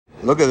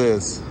Look at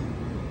this.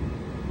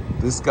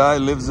 This guy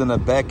lives in a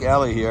back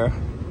alley here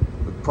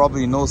with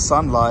probably no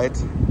sunlight.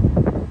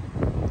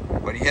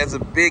 But he has a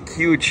big,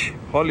 huge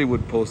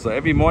Hollywood poster.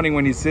 Every morning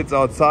when he sits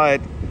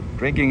outside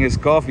drinking his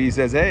coffee, he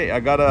says, hey,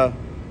 I got a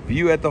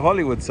view at the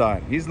Hollywood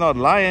sign. He's not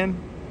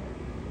lying.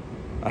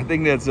 I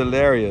think that's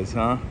hilarious,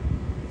 huh?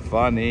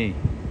 Funny.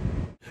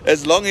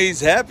 As long as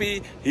he's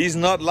happy, he's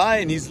not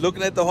lying. He's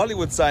looking at the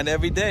Hollywood sign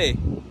every day.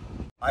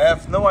 I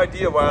have no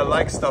idea why I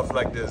like stuff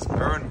like this.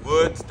 Burned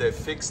wood, they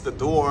fixed the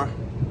door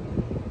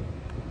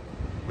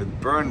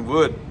with burned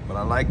wood. But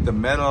I like the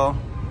metal.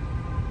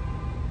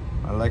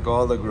 I like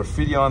all the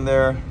graffiti on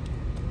there.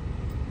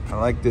 I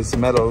like this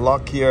metal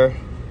lock here.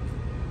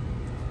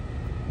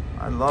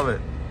 I love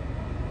it.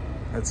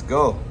 Let's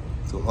go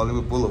to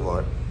Hollywood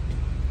Boulevard.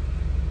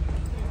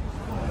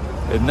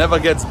 It never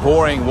gets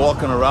boring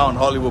walking around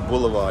Hollywood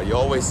Boulevard. You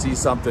always see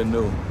something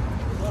new.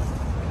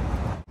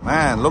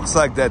 Man, looks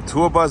like that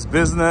tour bus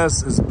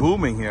business is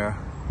booming here.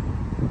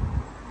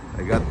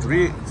 I got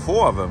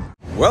 4 of them.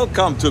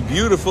 Welcome to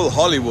beautiful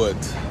Hollywood.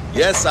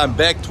 Yes, I'm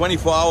back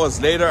 24 hours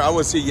later. I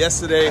was here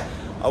yesterday.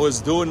 I was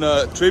doing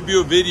a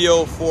tribute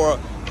video for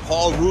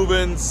Paul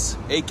Reubens,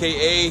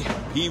 aka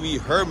Pee Wee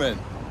Herman.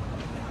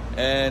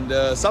 And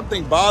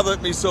something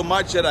bothered me so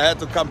much that I had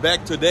to come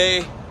back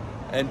today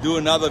and do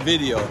another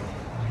video.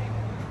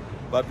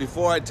 But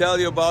before I tell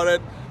you about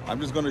it, I'm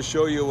just going to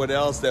show you what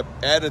else they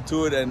added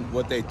to it and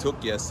what they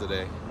took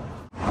yesterday.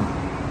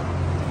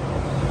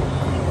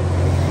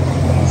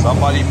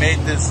 Somebody made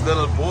this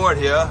little board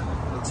here.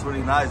 Looks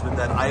really nice with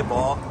that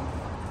eyeball.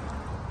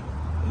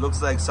 It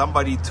looks like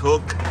somebody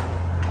took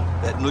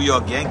that New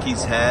York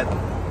Yankees hat.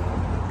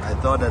 I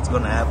thought that's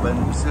going to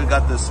happen. We still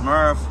got the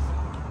Smurf.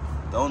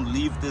 Don't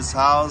leave this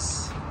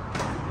house.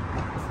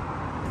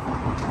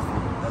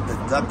 Got the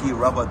ducky,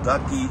 rubber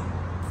ducky.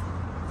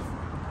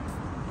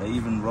 They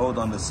even rode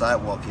on the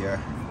sidewalk here.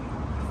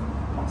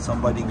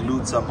 Somebody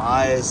glued some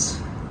eyes.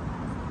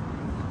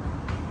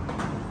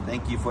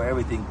 Thank you for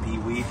everything, Pee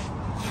Wee.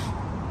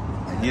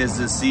 And here's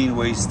the scene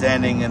where he's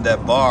standing in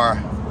that bar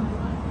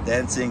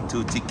dancing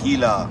to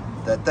tequila.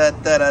 Da da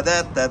da da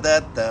da da da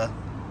da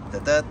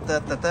da da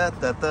da da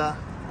da da.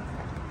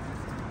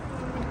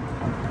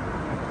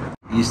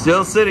 You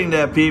still sitting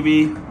there, Pee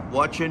Wee,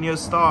 watching your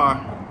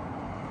star.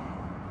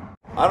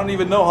 I don't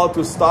even know how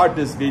to start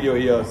this video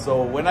here.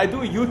 So when I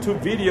do a YouTube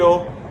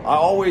video, I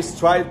always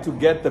try to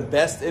get the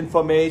best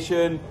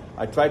information.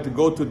 I try to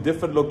go to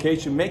different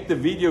locations, make the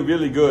video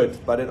really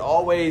good, but it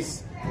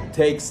always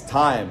takes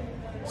time.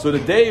 So the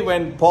day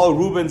when Paul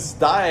Reubens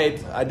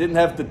died, I didn't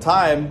have the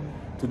time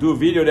to do a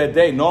video that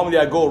day. Normally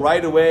I go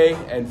right away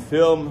and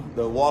film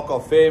the Walk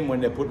of Fame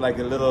when they put like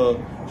a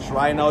little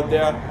shrine out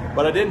there,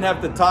 but I didn't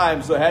have the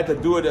time, so I had to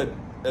do it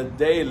a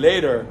day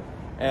later.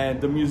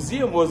 And the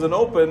museum wasn't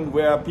open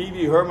where Pee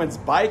Wee Herman's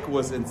bike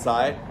was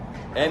inside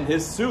and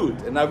his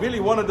suit. And I really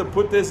wanted to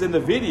put this in the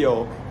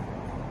video,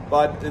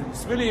 but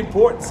it's really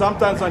important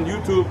sometimes on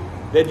YouTube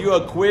that you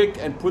are quick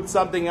and put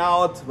something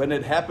out when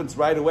it happens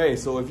right away.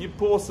 So if you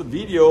post a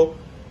video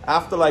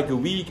after like a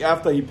week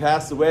after he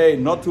passed away,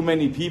 not too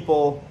many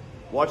people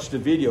watch the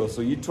video.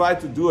 So you try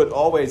to do it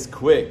always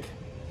quick.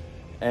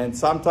 And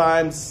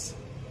sometimes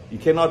you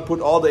cannot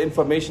put all the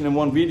information in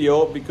one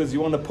video because you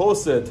want to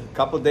post it a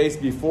couple days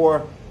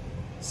before.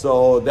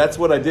 So that's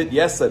what I did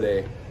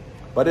yesterday.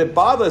 But it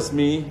bothers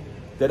me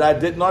that I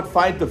did not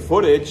find the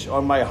footage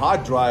on my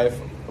hard drive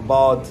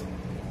about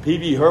Pee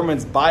Wee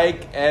Herman's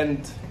bike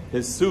and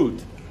his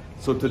suit.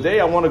 So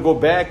today I want to go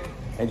back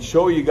and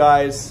show you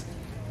guys.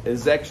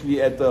 It's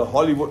actually at the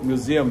Hollywood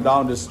Museum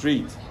down the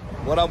street.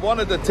 What I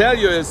wanted to tell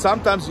you is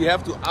sometimes you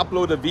have to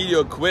upload a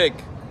video quick,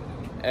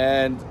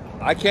 and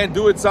I can't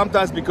do it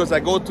sometimes because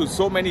I go to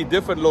so many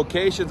different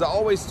locations. I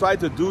always try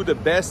to do the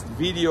best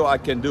video I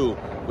can do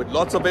with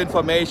lots of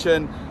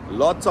information,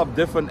 lots of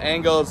different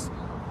angles.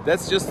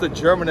 That's just the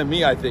German in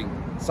me, I think.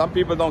 Some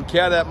people don't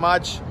care that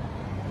much,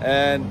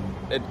 and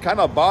it kind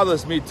of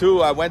bothers me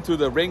too. I went to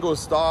the Ringo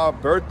Starr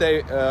birthday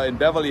in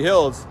Beverly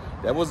Hills.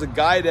 There was a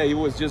guy there, he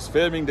was just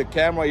filming the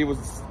camera. He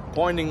was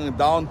pointing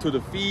down to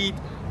the feet,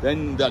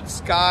 then the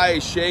sky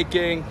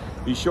shaking.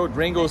 He showed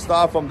Ringo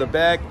Starr from the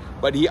back.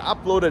 But he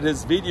uploaded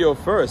his video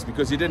first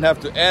because he didn't have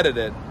to edit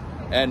it.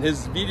 And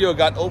his video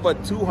got over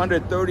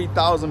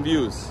 230,000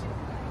 views.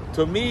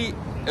 To me,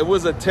 it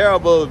was a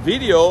terrible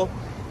video,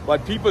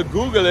 but people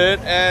Google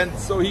it and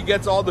so he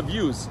gets all the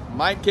views.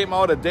 Mine came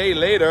out a day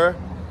later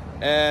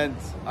and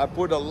I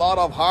put a lot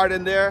of heart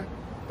in there,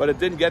 but it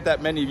didn't get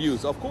that many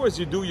views. Of course,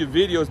 you do your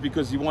videos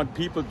because you want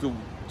people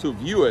to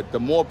view it. The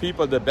more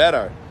people, the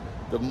better.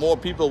 The more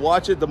people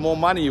watch it, the more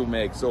money you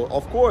make. So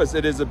of course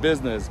it is a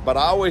business, but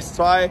I always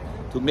try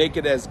to make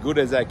it as good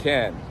as I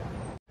can.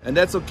 And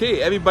that's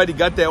okay, everybody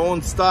got their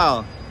own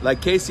style.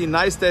 Like Casey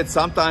Neistat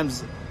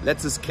sometimes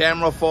lets his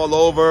camera fall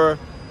over.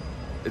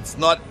 It's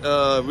not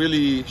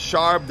really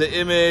sharp, the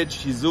image,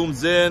 he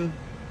zooms in.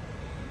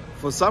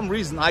 For some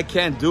reason I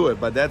can't do it,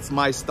 but that's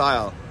my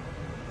style.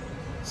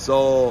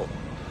 So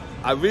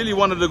I really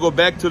wanted to go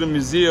back to the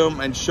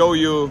museum and show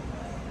you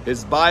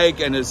his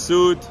bike and his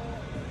suit.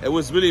 it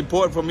was really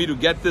important for me to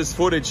get this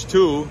footage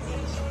too.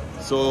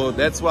 So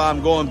that's why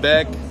I'm going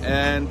back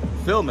and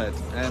film it.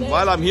 And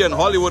while I'm here in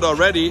Hollywood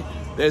already,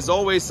 there's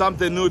always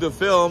something new to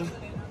film,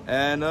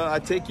 and I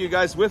take you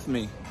guys with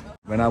me.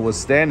 When I was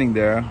standing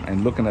there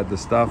and looking at the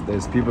stuff,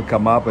 there's people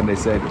come up and they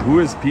said, who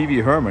is Pee-wee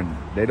Herman?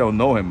 They don't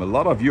know him. A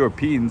lot of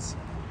Europeans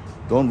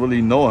don't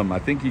really know him. I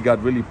think he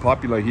got really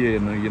popular here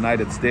in the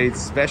United States,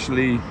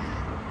 especially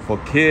for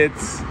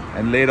kids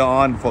and later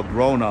on for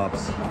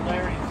grown-ups.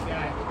 Hilarious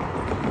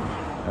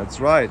guy. That's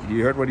right.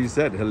 You heard what he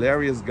said.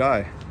 Hilarious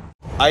guy.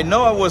 I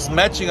know I was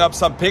matching up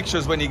some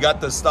pictures when he got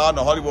the star on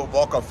the Hollywood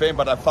Walk of Fame,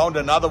 but I found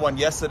another one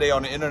yesterday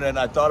on the internet and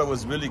I thought it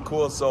was really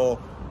cool, so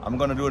I'm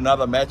gonna do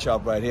another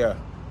matchup right here.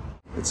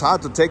 It's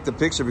hard to take the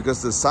picture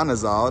because the sun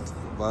is out,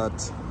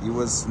 but he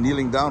was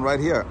kneeling down right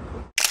here.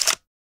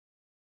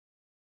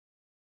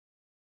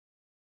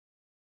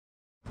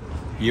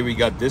 Here we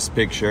got this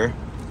picture.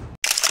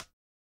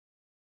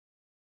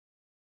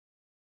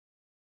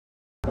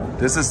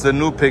 This is the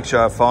new picture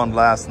I found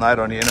last night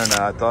on the internet.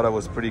 I thought it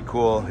was pretty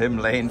cool. Him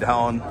laying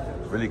down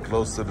really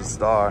close to the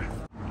star.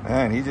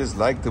 Man, he just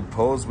liked to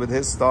pose with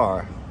his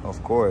star,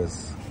 of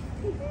course.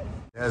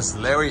 There's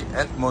Larry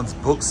Edmund's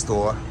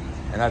bookstore,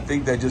 and I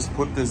think they just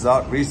put this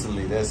out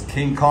recently. There's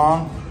King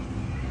Kong,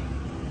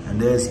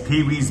 and there's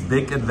Pee-wee's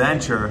Big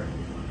Adventure.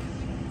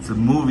 It's a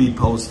movie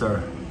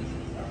poster.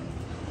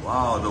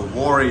 Wow, the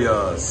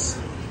Warriors,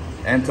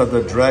 Enter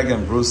the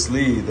Dragon, Bruce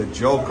Lee, the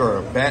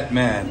Joker,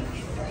 Batman,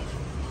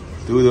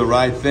 Do the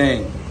Right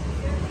Thing,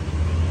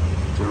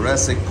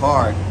 Jurassic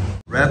Park,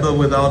 Rebel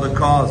Without a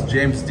Cause,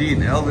 James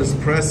Dean, Elvis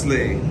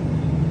Presley,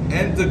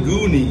 and the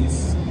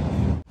Goonies.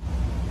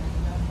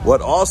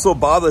 What also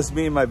bothers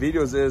me in my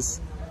videos is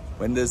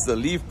when there's the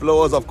leaf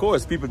blowers, of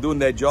course, people doing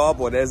their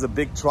job, or there's a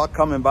big truck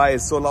coming by,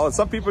 it's so loud.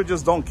 Some people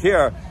just don't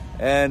care.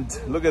 And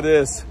look at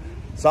this.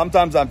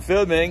 Sometimes I'm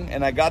filming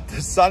and I got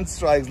the sun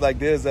strikes like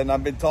this and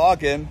I've been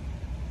talking.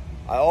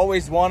 I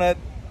always want it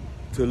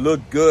to look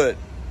good,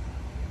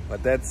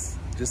 but that's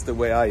just the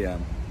way I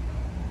am.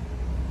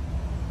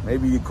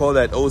 Maybe you call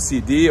that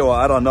OCD, or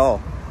I don't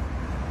know.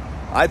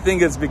 I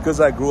think it's because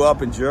I grew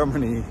up in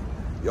Germany.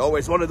 You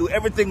always want to do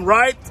everything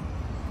right.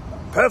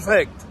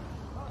 Perfect.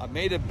 I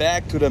made it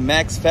back to the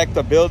Max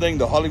Factor building,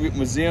 the Hollywood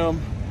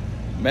Museum.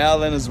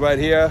 Marilyn is right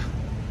here.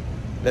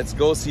 Let's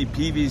go see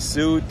Pee-wee's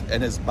suit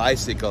and his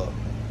bicycle.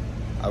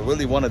 I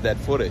really wanted that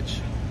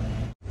footage.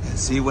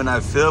 See, when I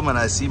film and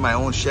I see my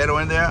own shadow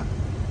in there,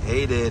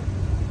 hate it.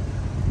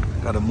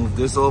 Gotta move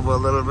this over a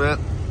little bit.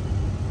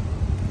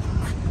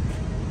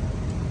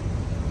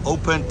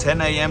 Open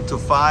 10 a.m. to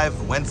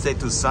 5, Wednesday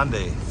to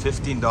Sunday,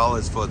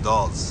 $15 for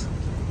adults.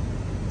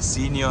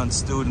 Senior and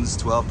students,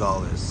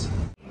 $12.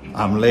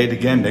 I'm late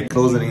again, they're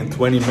closing in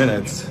 20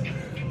 minutes,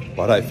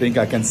 but I think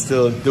I can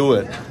still do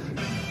it.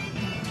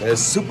 There's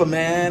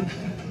Superman.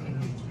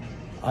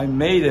 I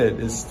made it,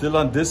 it's still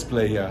on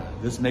display here.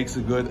 This makes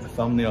a good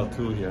thumbnail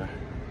too here.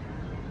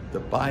 The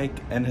bike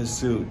and his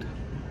suit.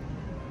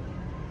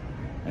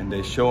 And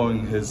they're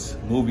showing his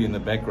movie in the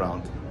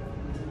background.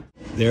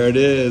 There it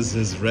is,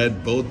 his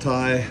red bow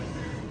tie.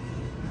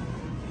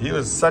 He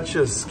was such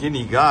a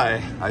skinny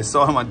guy. I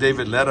saw him on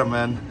David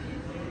Letterman.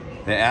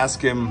 They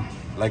asked him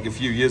like a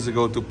few years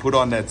ago to put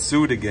on that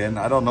suit again.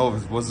 I don't know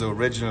if it was the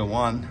original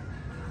one,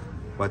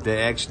 but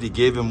they actually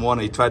gave him one.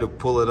 He tried to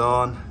pull it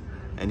on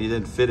and he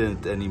didn't fit in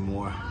it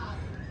anymore.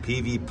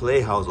 Pee-wee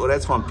Playhouse. Oh,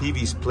 that's from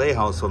Pee-wee's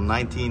Playhouse from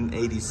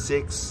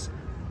 1986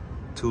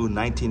 to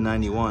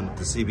 1991,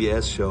 the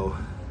CBS show.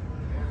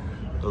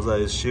 Those are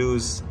his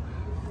shoes.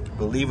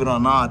 Believe it or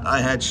not, I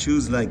had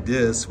shoes like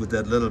this with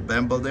that little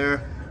bamble there.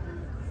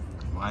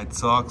 White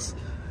socks.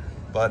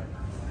 But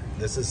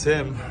this is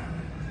him,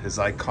 his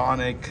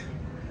iconic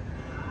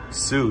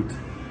suit.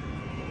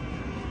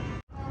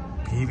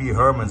 Pee-wee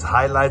Herman's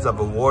highlights of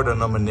award and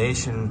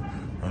nomination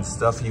and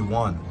stuff he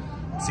won.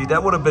 See,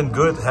 that would have been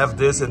good to have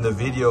this in the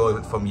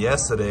video from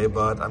yesterday,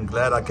 but I'm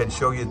glad I can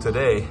show you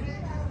today.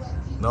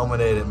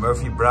 Nominated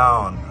Murphy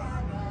Brown,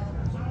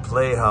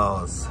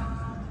 Playhouse.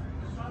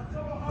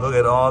 Look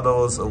at all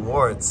those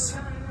awards,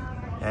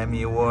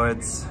 Emmy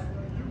Awards.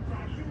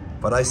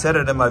 But I said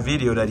it in my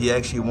video that he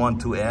actually won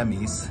 2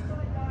 Emmys.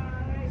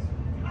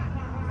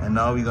 And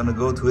now we're gonna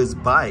go to his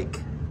bike.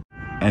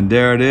 And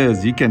there it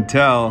is. You can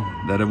tell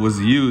that it was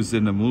used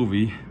in the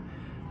movie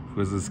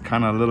because it's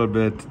kind of a little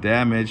bit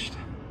damaged.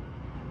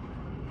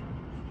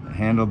 The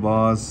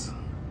handlebars.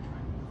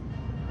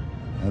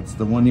 That's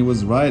the one he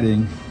was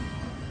riding.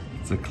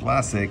 It's a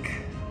classic.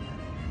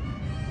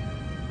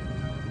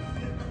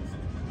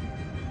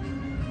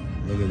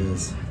 Look at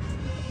this.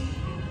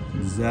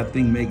 Does that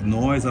thing make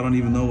noise? I don't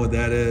even know what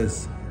that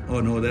is. Oh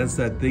no, that's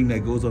that thing that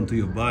goes onto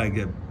your bike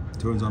that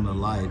turns on the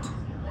light.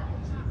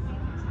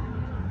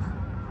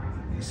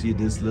 You see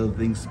this little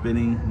thing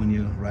spinning when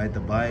you ride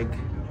the bike?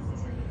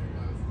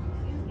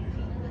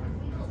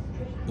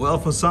 Well,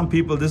 for some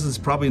people this is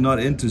probably not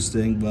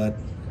interesting, but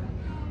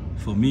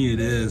for me it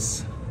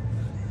is.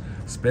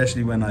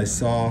 Especially when I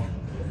saw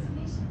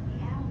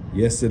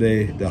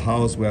yesterday the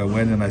house where I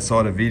went and I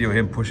saw the video of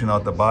him pushing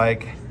out the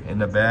bike in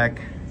the back.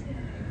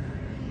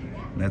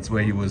 That's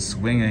where he was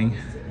swinging.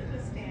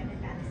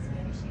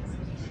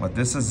 But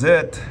this is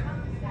it,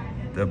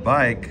 the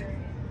bike.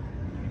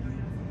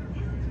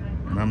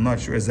 And I'm not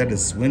sure, is that a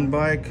swing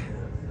bike?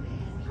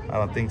 I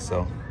don't think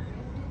so.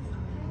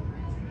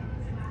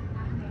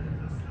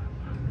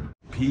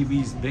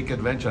 PV's Big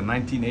Adventure,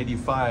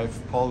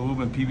 1985. Paul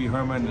Reubens, PV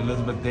Herman,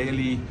 Elizabeth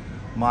Daly,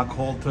 Mark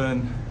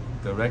Holton,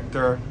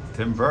 director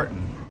Tim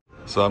Burton.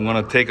 So I'm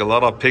gonna take a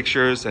lot of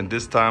pictures, and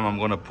this time I'm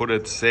gonna put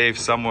it safe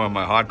somewhere on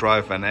my hard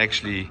drive and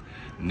actually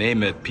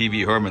name it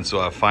PV Herman so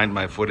I find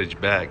my footage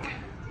back.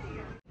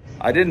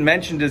 I didn't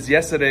mention this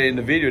yesterday in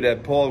the video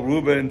that Paul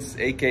Reubens,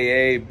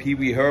 aka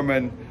PV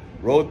Herman,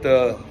 wrote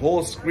the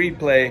whole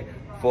screenplay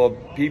for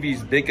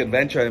PV's Big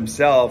Adventure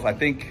himself. I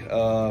think,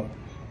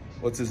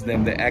 what's his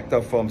name, the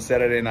actor from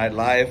Saturday Night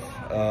Live,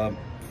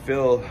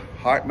 Phil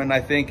Hartman, I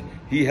think,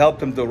 he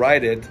helped him to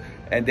write it,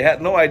 and they had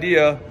no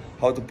idea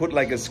how to put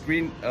like a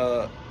screen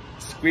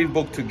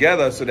book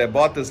together, so they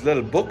bought this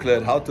little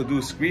booklet, how to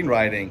do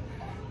screenwriting,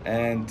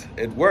 and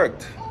it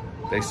worked.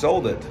 They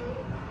sold it.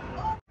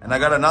 And I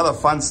got another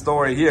fun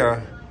story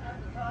here.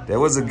 There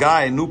was a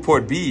guy in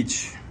Newport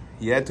Beach.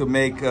 He had to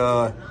make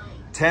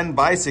 10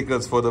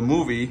 bicycles for the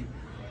movie,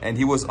 and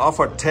he was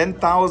offered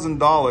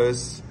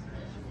 $10,000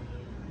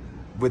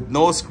 with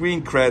no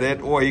screen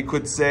credit, or he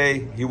could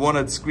say he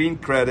wanted screen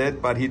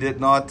credit, but he did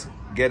not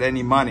get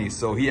any money.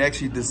 So he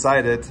actually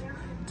decided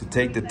to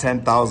take the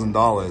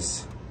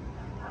 $10,000.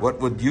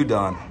 What would you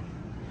done?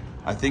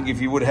 I think if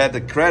he would have had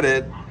the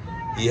credit,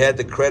 he had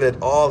the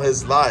credit all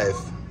his life,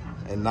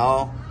 and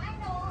now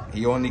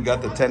he only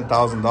got the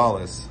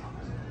 $10,000.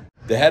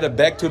 They had a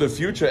Back to the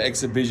Future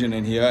exhibition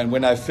in here, and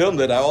when I filmed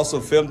it, I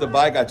also filmed the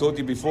bike, I told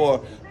you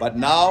before, but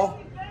now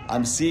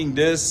I'm seeing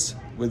this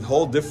with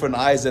whole different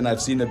eyes than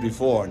I've seen it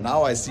before.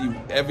 Now I see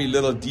every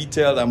little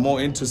detail. I'm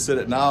more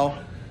interested now.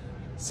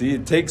 See,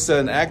 it takes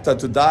an actor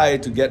to die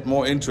to get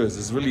more interest.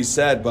 It's really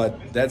sad, but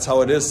that's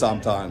how it is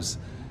sometimes.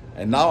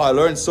 And now I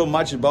learned so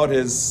much about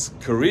his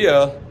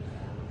career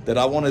that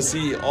I want to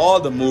see all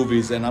the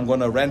movies, and I'm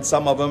going to rent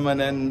some of them, and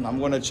then I'm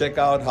going to check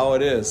out how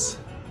it is.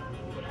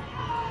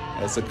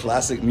 There's a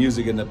classic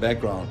music in the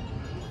background.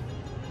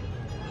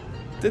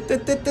 Did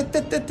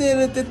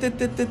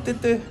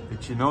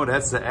you know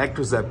that's the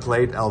actress that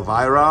played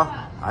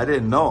Elvira? I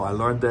didn't know. I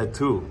learned that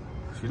too.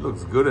 She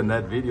looks good in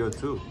that video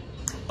too.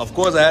 Of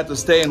course, I had to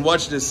stay and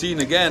watch this scene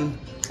again,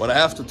 but I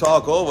have to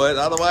talk over it.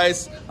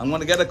 Otherwise, I'm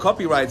going to get a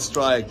copyright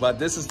strike. But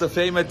this is the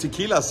famous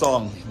Tequila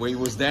song where he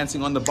was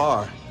dancing on the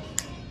bar.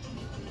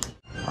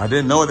 I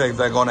didn't know that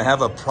they're going to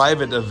have a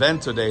private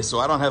event today, so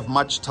I don't have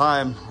much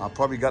time. I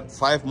probably got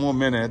 5 more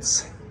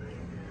minutes.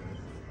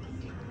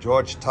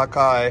 George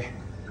Takei,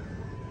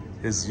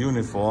 his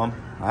uniform.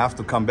 I have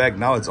to come back.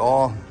 Now it's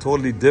all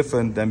totally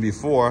different than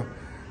before.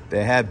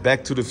 They had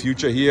Back to the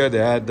Future here. They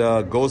had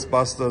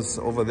Ghostbusters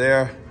over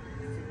there.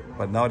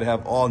 But now they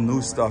have all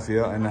new stuff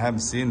here, and I haven't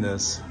seen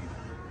this.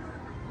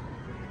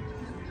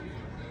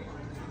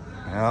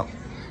 Yeah.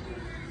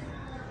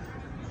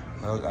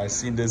 Well, I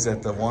seen this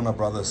at the Warner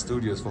Brothers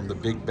Studios from the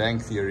Big Bang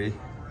Theory.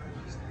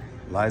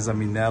 Liza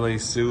Minnelli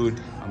suit.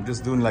 I'm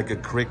just doing like a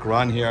quick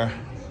run here.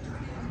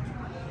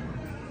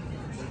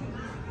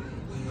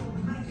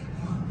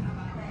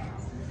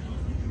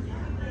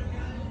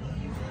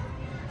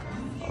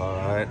 All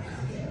right.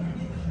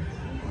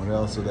 What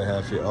else do they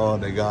have here? Oh,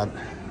 they got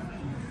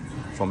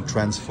from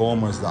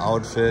Transformers the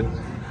outfit.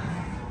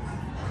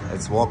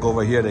 Let's walk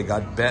over here. They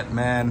got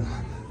Batman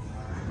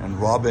and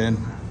Robin.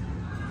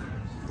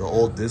 The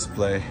old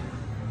display.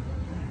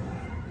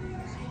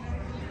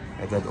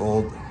 At that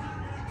old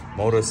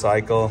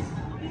motorcycle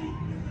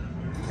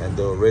and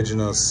the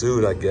original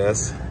suit, I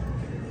guess.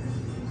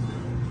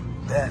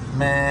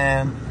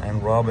 Batman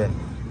and Robin.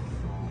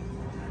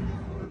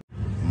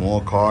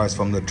 More cars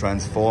from the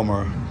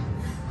Transformer.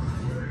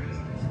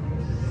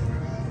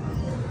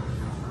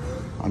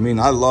 I mean,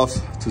 I love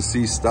to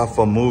see stuff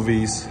from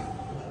movies.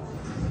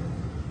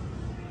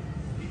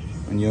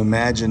 And you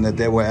imagine that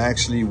they were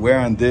actually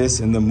wearing this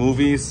in the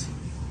movies.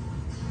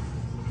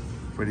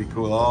 Pretty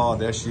cool. Oh,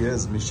 there she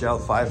is, Michelle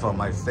Pfeiffer,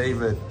 my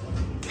favorite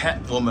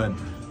Catwoman.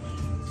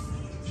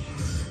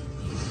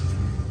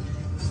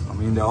 I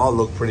mean, they all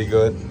look pretty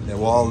good. They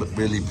were all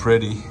really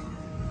pretty.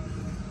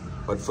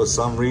 But for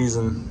some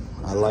reason,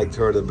 I liked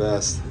her the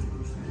best.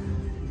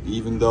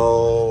 Even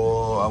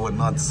though I would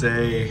not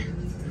say,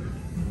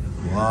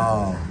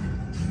 wow,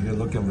 you're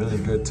looking really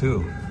good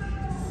too.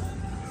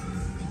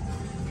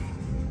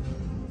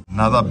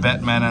 Another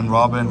Batman and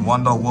Robin,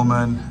 Wonder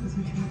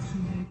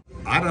Woman.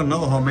 I don't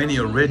know how many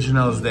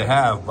originals they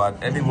have,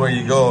 but everywhere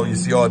you go, you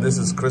see, oh, this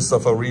is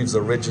Christopher Reeve's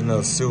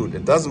original suit.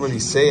 It doesn't really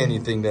say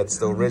anything that's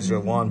the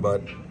original one,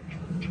 but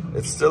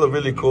it's still a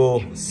really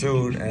cool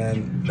suit,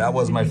 and that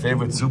was my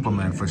favorite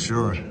Superman for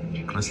sure,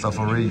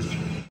 Christopher Reeve.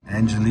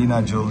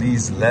 Angelina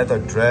Jolie's leather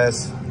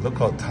dress. Look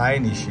how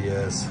tiny she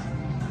is.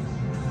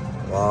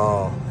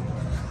 Wow.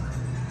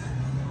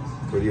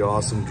 Pretty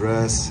awesome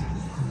dress.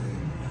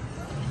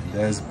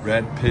 There's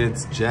Brad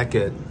Pitt's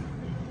jacket.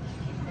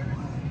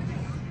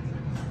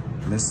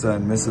 Mr.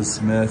 and Mrs.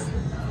 Smith.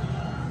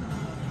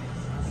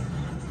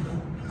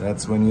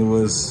 That's when he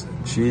was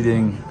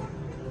cheating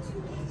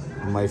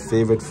on my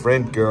favorite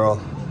friend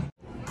girl.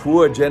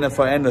 Poor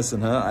Jennifer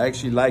Aniston, huh? I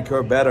actually like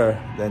her better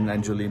than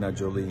Angelina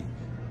Jolie.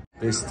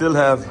 They still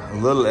have a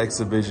little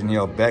exhibition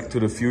here, Back to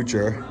the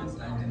Future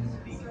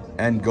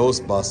and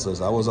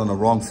Ghostbusters. I was on the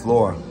wrong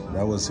floor.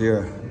 That was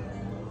here.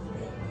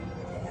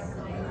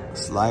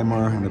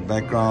 Slimer in the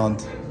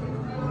background.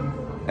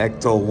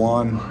 Ecto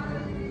 1.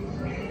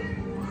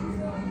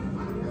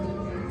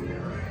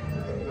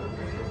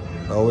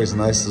 Always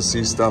nice to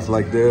see stuff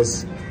like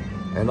this.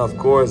 And of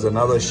course,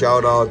 another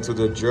shout out to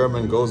the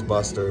German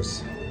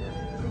Ghostbusters.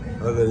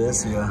 Look at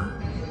this here.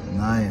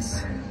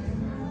 Nice.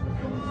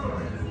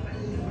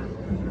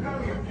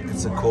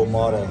 It's a cool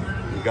model.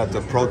 You got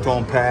the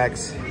proton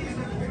packs.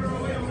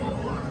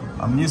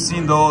 You've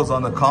seen those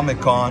on the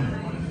Comic-Con,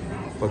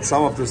 but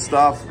some of the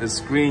stuff is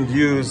screen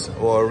use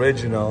or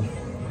original.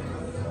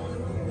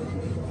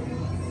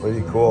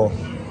 Pretty cool.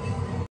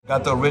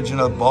 Got the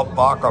original Bob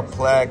Barker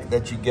plaque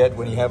that you get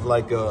when you have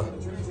like a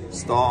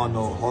star on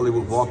the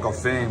Hollywood Walk of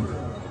Fame.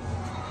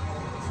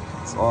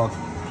 It's all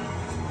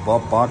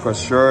Bob Barker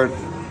shirt.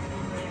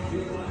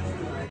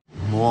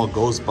 More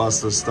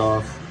Ghostbuster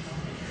stuff.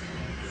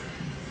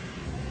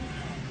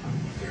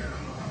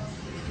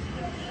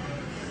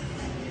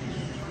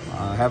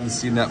 I haven't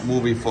seen that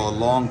movie for a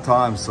long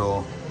time,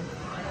 so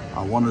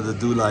I wanted to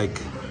do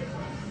like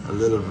a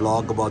little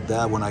vlog about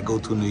that when I go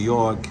to New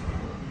York.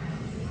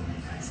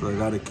 So I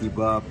gotta keep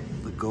up.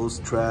 The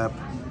Ghost Trap.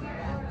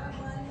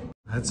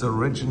 That's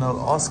original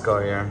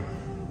Oscar here.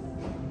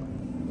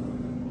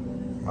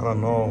 I don't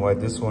know why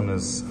this one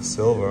is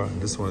silver and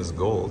this one is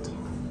gold.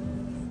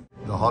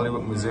 The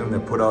Hollywood Museum, they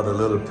put out a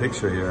little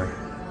picture here.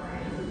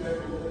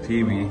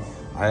 PB.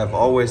 I have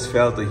always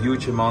felt a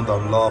huge amount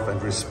of love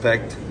and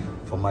respect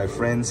for my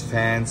friends,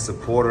 fans,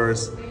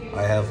 supporters.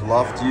 I have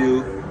loved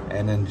you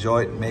and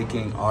enjoyed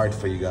making art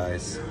for you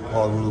guys.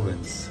 Paul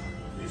Reubens.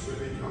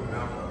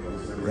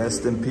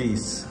 Rest in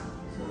peace.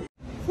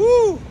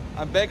 Woo!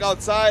 I'm back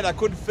outside. I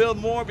couldn't film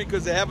more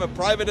because they have a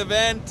private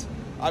event.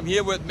 I'm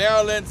here with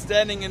Marilyn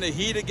standing in the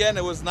heat again.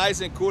 It was nice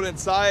and cool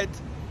inside.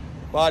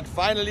 But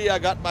finally I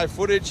got my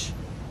footage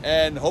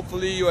and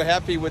hopefully you're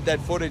happy with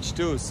that footage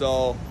too.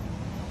 So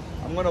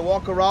I'm gonna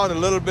walk around a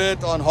little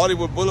bit on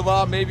Hollywood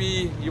Boulevard.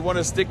 Maybe you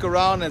wanna stick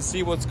around and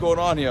see what's going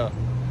on here.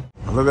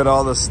 Look at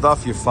all the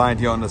stuff you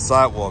find here on the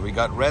sidewalk. We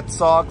got red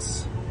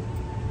socks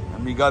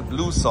and we got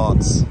blue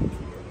socks.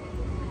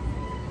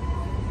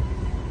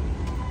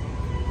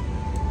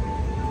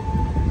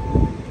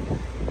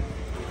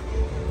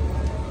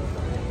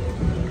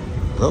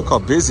 Look how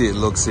busy it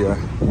looks here.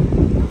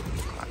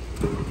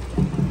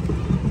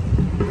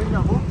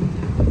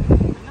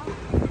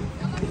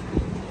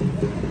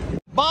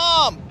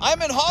 Mom,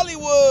 I'm in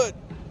Hollywood.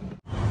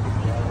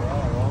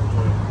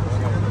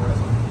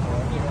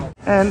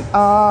 And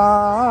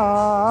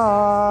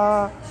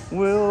I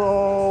will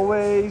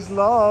always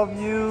love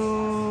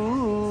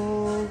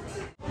you.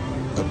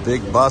 A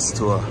big bus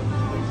tour.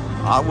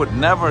 I would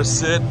never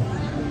sit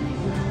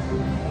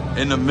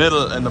in the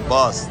middle in the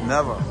bus,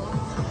 never.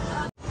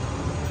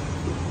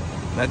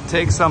 That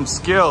takes some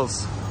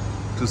skills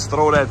to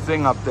throw that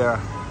thing up there.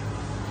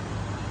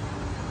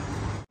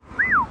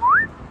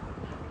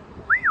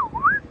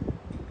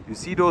 You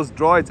see those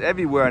droids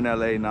everywhere in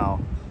LA now.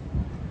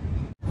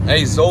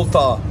 Hey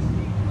Zolta,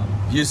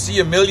 you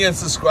see 1 million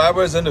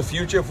subscribers in the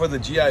future for the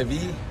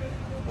GIV?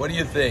 What do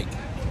you think?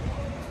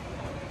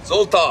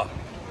 Zolta!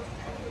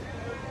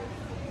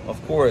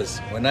 Of course,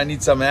 when I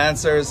need some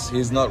answers,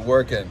 he's not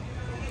working.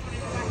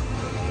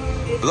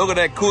 Look at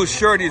that cool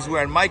shirt he's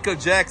wearing, Michael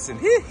Jackson.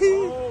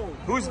 Oh,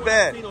 who's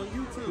bad? On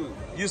YouTube.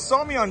 You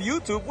saw me on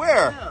YouTube,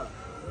 where? Yeah.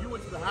 You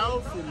went to the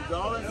house and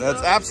all that That's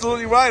stuff?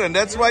 absolutely right, and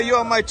that's why you're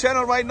on my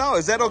channel right now.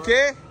 Is that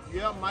okay?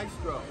 Yeah,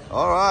 Maestro.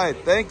 All right,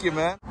 thank you,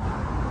 man.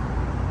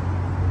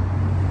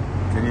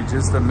 Can you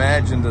just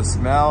imagine the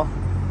smell?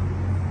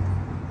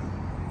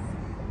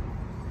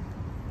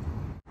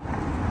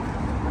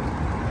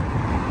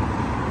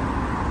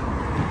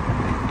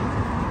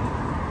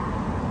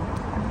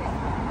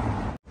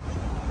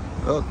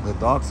 Look, the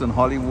dogs in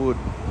Hollywood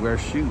wear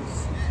shoes.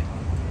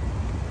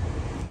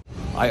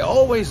 I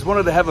always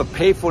wanted to have a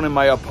payphone in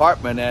my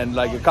apartment, and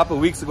like a couple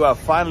of weeks ago I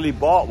finally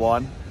bought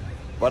one,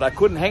 but I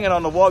couldn't hang it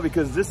on the wall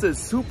because this is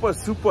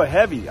super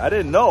heavy. I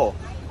didn't know.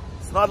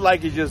 It's not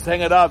like you just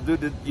hang it up,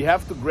 dude. You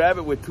have to grab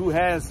it with 2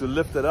 hands to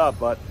lift it up,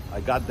 but I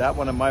got that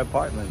one in my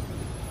apartment.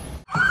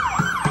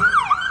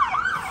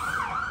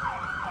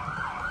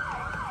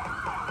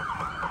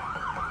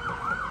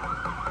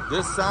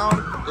 This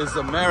sound is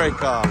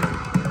America.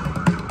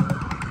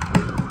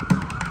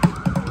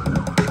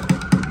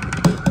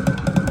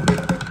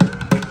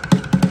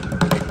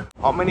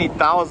 How many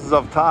thousands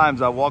of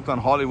times I walked on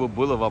Hollywood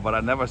Boulevard, but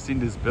I never seen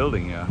this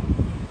building here.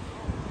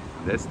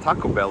 There's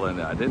Taco Bell in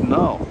there, I didn't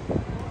know.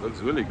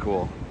 Looks really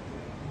cool.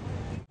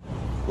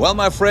 Well,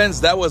 my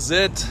friends, that was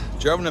it.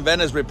 German in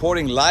Venice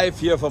reporting live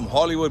here from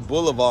Hollywood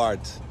Boulevard.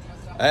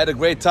 I had a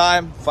great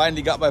time,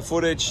 finally got my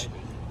footage.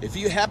 If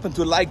you happen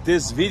to like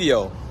this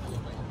video,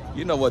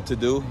 you know what to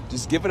do.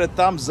 Just give it a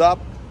thumbs up,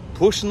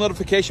 push the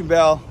notification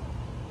bell,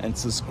 and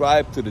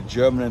subscribe to the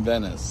German in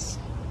Venice.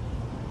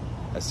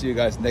 I'll see you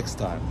guys next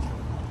time.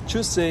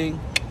 Tschüssing.